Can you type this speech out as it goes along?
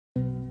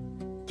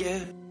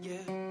yeah,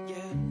 yeah,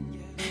 yeah,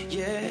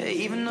 yeah.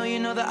 Even though you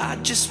know that I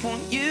just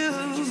want you,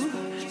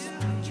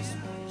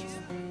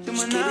 then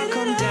when I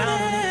come down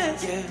on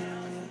it, yeah.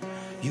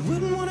 You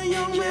wouldn't want a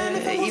young man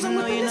if I wasn't even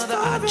though you know that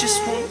I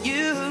just want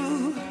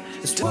you.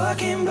 Still I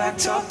came back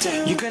top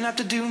down. You're gonna have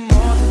to do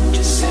more than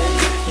just say.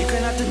 You're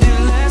gonna have to do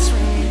less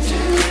when you do.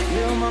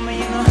 Little mama,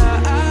 you know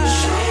how I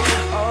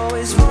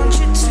always want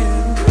you to.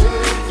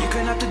 You're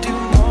gonna have to do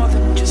more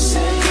than just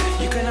say.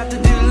 You're gonna have to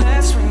do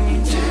less when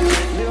you do.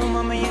 Little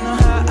mama, you know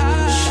how I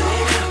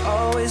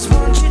always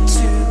want you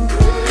to.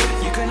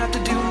 You're gonna have to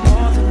do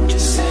more than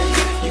just say.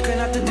 You're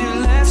gonna have to do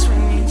less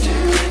when you do.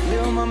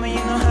 Little mama,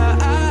 you know how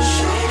I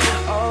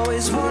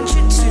always want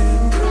you to.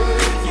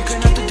 You're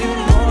gonna have to do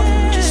more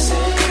than just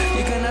say.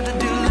 You're gonna have to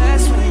do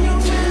less when you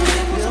do.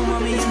 Little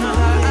mama, you know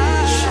how I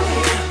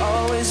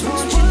always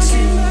want you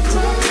to.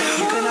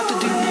 You're gonna have to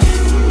do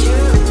you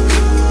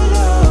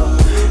know,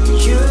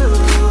 you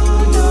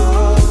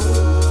know.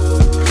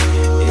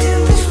 In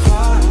this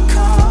far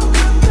come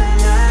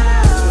now,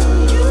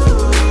 you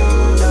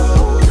know,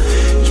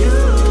 you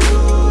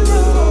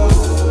know.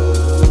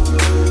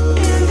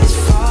 In this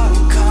far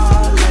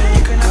come,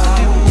 you're gonna have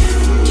to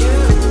do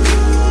you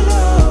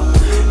know,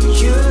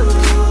 you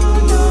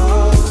know.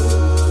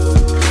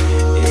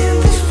 In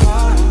this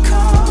far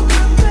come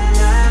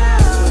now,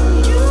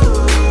 you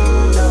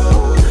know,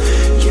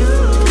 you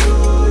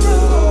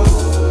know.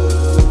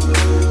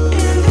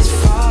 In this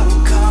far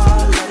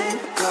come, let it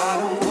go. I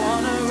don't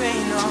wanna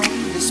rain on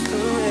this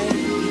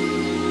parade,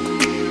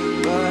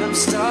 but I'm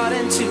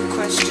starting to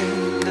question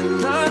the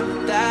love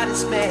that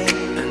is made.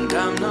 And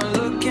I'm not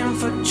looking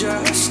for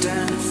just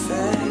an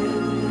affair.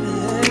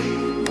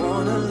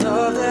 Want a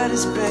love that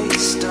is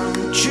based on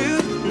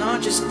truth,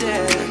 not just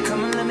dare.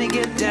 Come and let me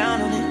get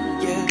down on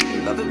it, yeah.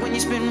 Love it when you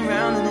spin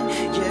round on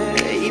it,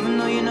 yeah. Even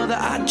though you know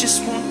that I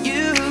just want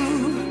you,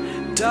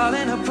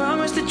 darling, I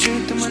promise the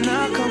truth. And when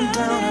I come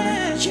down on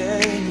it,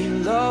 yeah. And you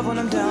love when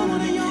I'm down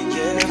on it,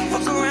 yeah.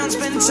 Fuck around,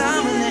 spend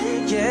time on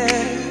it,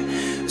 yeah.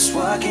 That's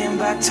why I came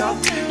back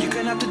top down. You're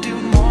gonna have to do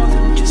more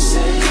than just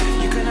say.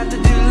 You're gonna have to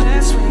do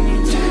less when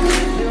you do.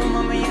 Little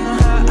mama, you know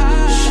how I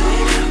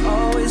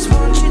always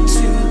want you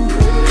to.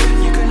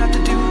 You're gonna have to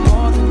do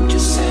more than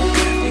just say.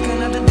 You're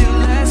gonna have to do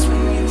less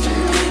when you do.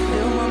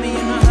 Little mama,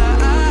 you know how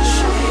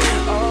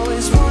I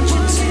always want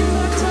you to.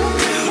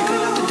 You're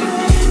gonna have to do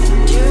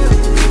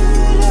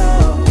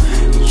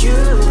you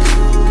know,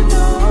 you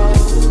know.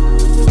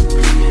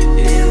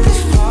 In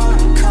this far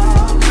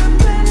come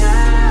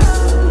now,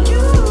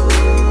 you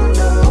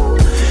know,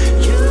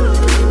 you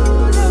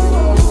know.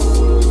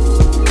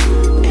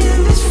 In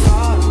this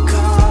far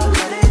come,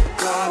 let it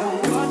go.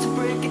 I got to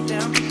break it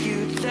down for you,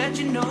 to let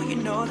you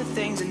know the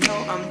things I know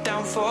I'm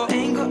down for.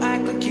 Ain't gonna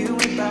act like you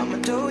ain't about my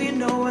dough, you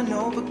know I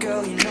know, but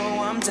girl, you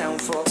know I'm down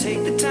for.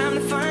 Take the time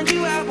to find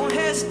you out, won't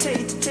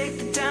hesitate to take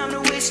the time to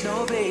waste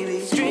no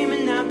baby.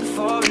 Dreaming out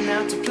before and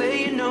out to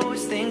play, you know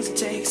it's things it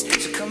takes.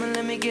 So come and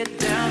let me get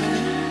down on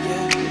it,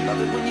 yeah.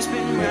 Love it when you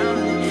spin around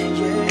on it,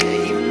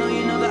 yeah. Even though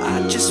you know that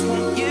I just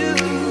want you,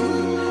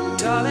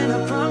 darling,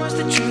 I promise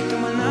the truth.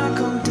 And when I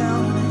come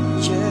down on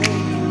it, yeah.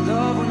 You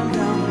love when I'm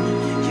down on it,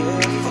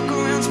 yeah. Fuck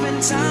around,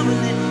 spend time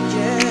on it,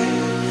 yeah.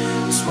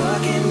 That's why I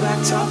came back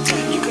top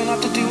down. You're gonna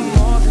have to do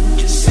more than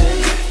just say.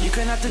 You're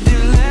gonna have to do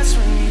less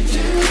when you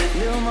do.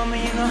 Little mama,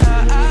 you know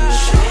how I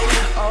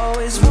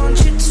always want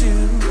you to.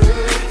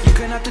 You're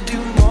gonna have to do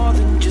more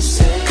than just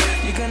say.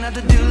 You're gonna have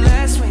to do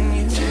less when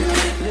you do.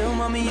 Little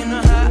mama, you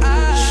know how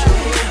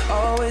I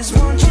always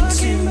want you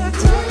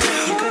to.